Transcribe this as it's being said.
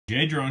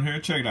J-Drone here,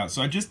 check it out.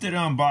 So I just did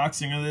an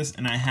unboxing of this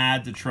and I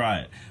had to try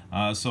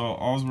it. So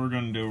all we're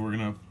gonna do, we're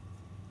gonna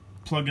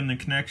plug in the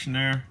connection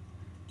there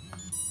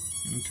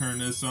and turn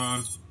this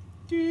on.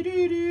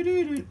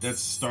 That's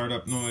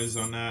startup noise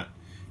on that.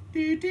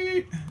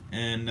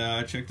 And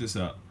check this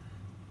out.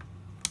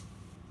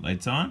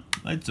 Lights on,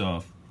 lights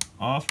off,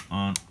 off,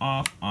 on,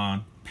 off,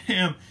 on.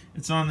 Bam!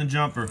 It's on the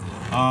jumper.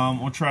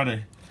 We'll try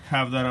to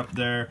have that up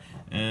there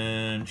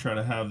and try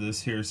to have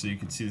this here so you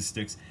can see the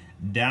sticks.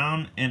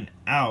 Down and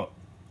out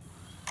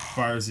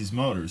fires these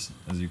motors.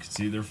 As you can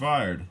see, they're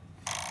fired.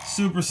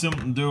 Super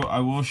simple to do. I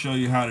will show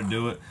you how to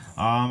do it.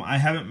 I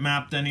haven't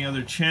mapped any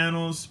other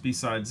channels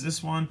besides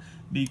this one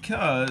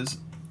because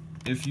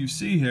if you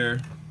see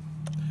here,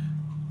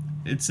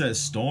 it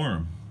says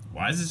Storm.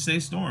 Why does it say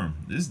Storm?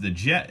 This is the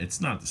Jet. It's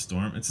not the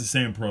Storm. It's the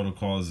same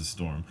protocol as the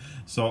Storm.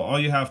 So all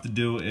you have to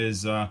do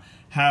is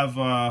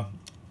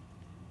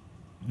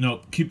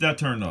keep that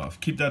turned off.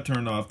 Keep that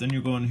turned off. Then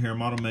you go in here,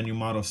 model menu,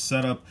 model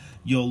setup.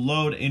 You'll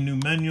load a new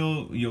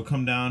menu. You'll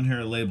come down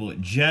here, label it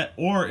Jet.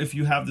 Or if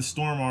you have the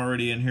Storm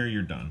already in here,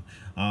 you're done.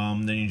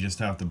 Then you just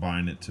have to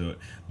bind it to it.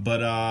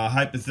 But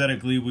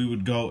hypothetically, we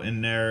would go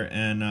in there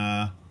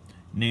and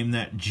name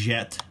that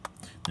Jet.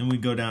 Then we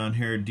go down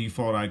here,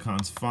 default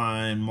icons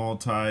fine,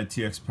 multi,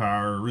 TX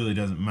power, really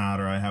doesn't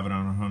matter. I have it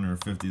on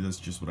 150, that's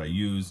just what I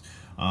use.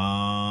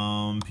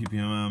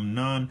 PPM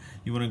none.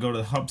 You want to go to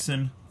the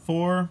Hubsan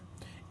 4.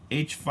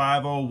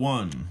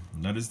 H501,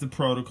 that is the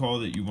protocol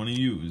that you want to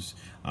use.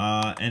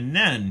 And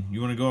then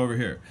you want to go over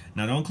here.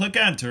 Now don't click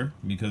enter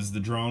because the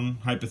drone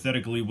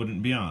hypothetically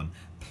wouldn't be on.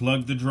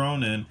 Plug the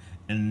drone in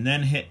and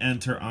then hit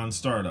enter on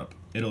startup.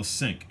 It'll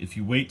sync. If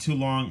you wait too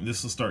long,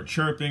 this will start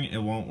chirping. It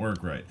won't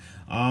work right.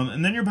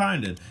 And then you're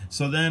binded.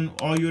 So then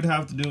all you would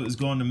have to do is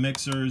go into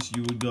mixers.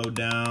 You would go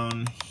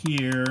down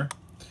here,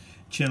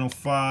 channel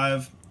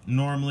 5.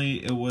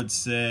 Normally it would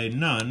say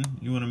none.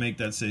 You want to make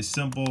that say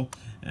simple.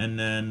 And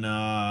then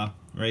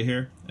right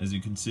here, as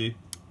you can see,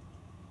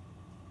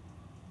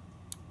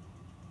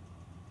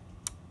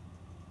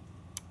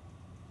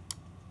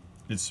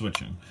 it's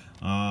switching.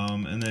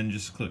 And then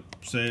just click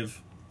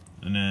save.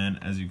 And then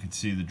as you can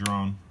see, the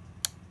drone,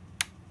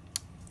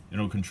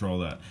 it'll control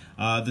that.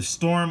 The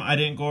Storm, I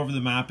didn't go over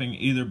the mapping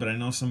either, but I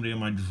know somebody in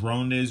my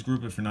Drone Days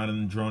group. If you're not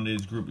in the Drone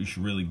Days group, you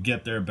should really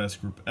get there.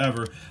 Best group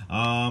ever.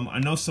 I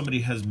know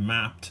somebody has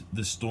mapped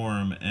the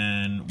Storm,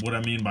 and what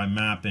I mean by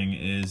mapping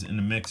is in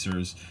the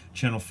mixers,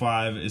 channel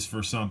 5 is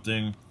for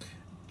something,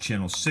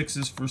 channel 6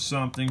 is for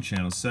something,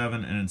 channel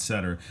 7, and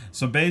etc.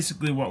 So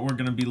basically what we're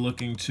going to be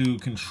looking to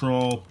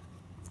control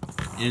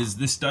is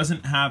this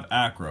doesn't have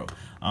acro,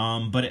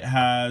 but it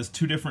has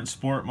 2 different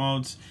sport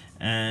modes,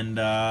 and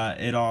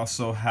it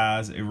also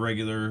has a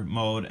regular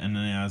mode, and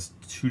then it has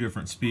 2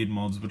 different speed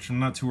modes, which I'm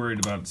not too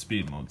worried about the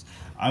speed modes.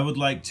 I would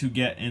like to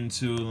get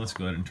into, let's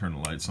go ahead and turn the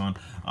lights on.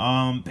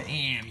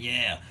 Bam,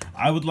 yeah.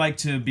 I would like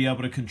to be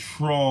able to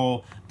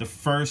control the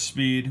first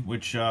speed,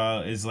 which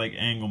is like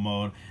angle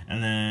mode,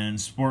 and then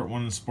Sport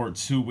 1 and Sport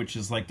 2, which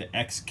is like the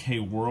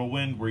XK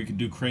Whirlwind, where you can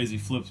do crazy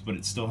flips, but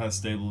it still has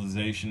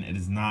stabilization. It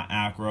is not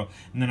acro.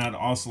 And then I'd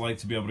also like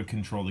to be able to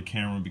control the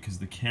camera, because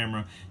the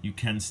camera, you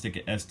can stick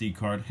an SD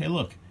card. Hey,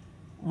 look.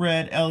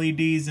 Red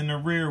LEDs in the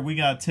rear. We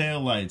got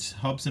tail lights.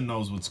 Hubsan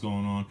knows what's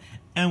going on.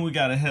 And we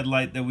got a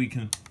headlight that we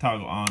can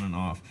toggle on and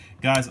off.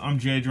 Guys, I'm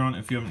J-Drone.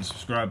 If you haven't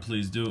subscribed,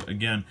 please do.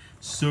 Again,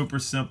 super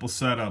simple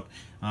setup.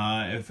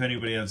 If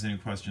anybody has any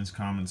questions,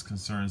 comments,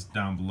 concerns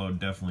down below,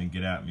 definitely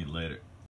get at me later.